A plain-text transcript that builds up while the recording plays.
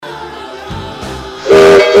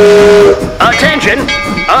Attention!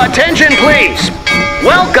 Attention, please!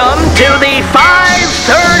 Welcome to the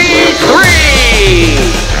 533!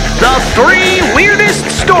 The 3 weirdest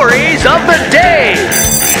stories of the day!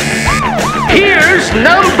 Here's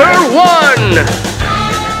number 1!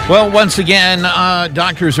 Well, once again,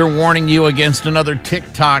 doctors are warning you against another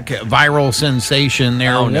TikTok viral sensation.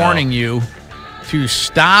 They're warning you to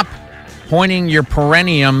stop pointing your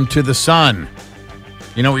perineum to the sun.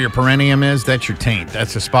 You know what your perineum is? That's your taint.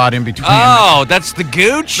 That's the spot in between. Oh, that's the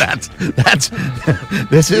gooch? That's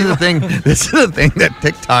this is the thing. This is the thing that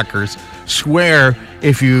TikTokers swear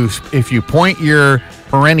if you point your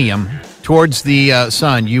perineum towards the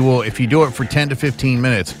sun, you will. If you do it for 10 to 15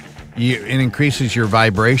 minutes, it increases your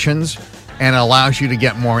vibrations and allows you to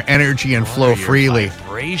get more energy and flow freely.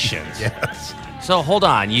 Vibrations. Yes. So hold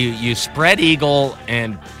on. You spread eagle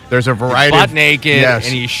and there's a variety butt of naked, yes.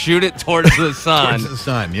 and you shoot it towards the sun. Towards the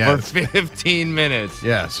sun, yes. For 15 minutes.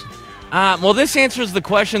 Yes. Well, this answers the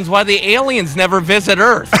questions why the aliens never visit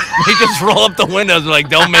Earth. They just roll up the windows and like,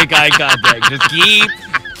 don't make eye contact. Just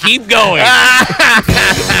keep going.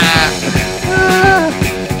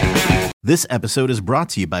 This episode is brought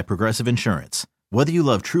to you by Progressive Insurance. Whether you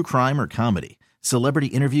love true crime or comedy, celebrity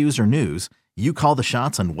interviews or news, you call the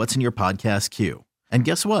shots on what's in your podcast queue. And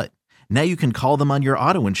guess what? Now you can call them on your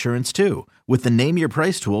auto insurance too with the Name Your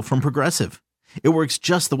Price tool from Progressive. It works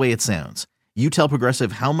just the way it sounds. You tell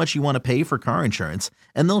Progressive how much you want to pay for car insurance,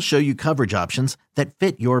 and they'll show you coverage options that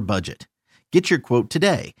fit your budget. Get your quote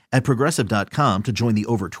today at Progressive.com to join the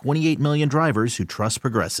over 28 million drivers who trust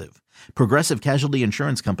Progressive. Progressive Casualty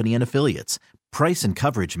Insurance Company and Affiliates. Price and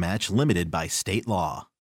coverage match limited by state law.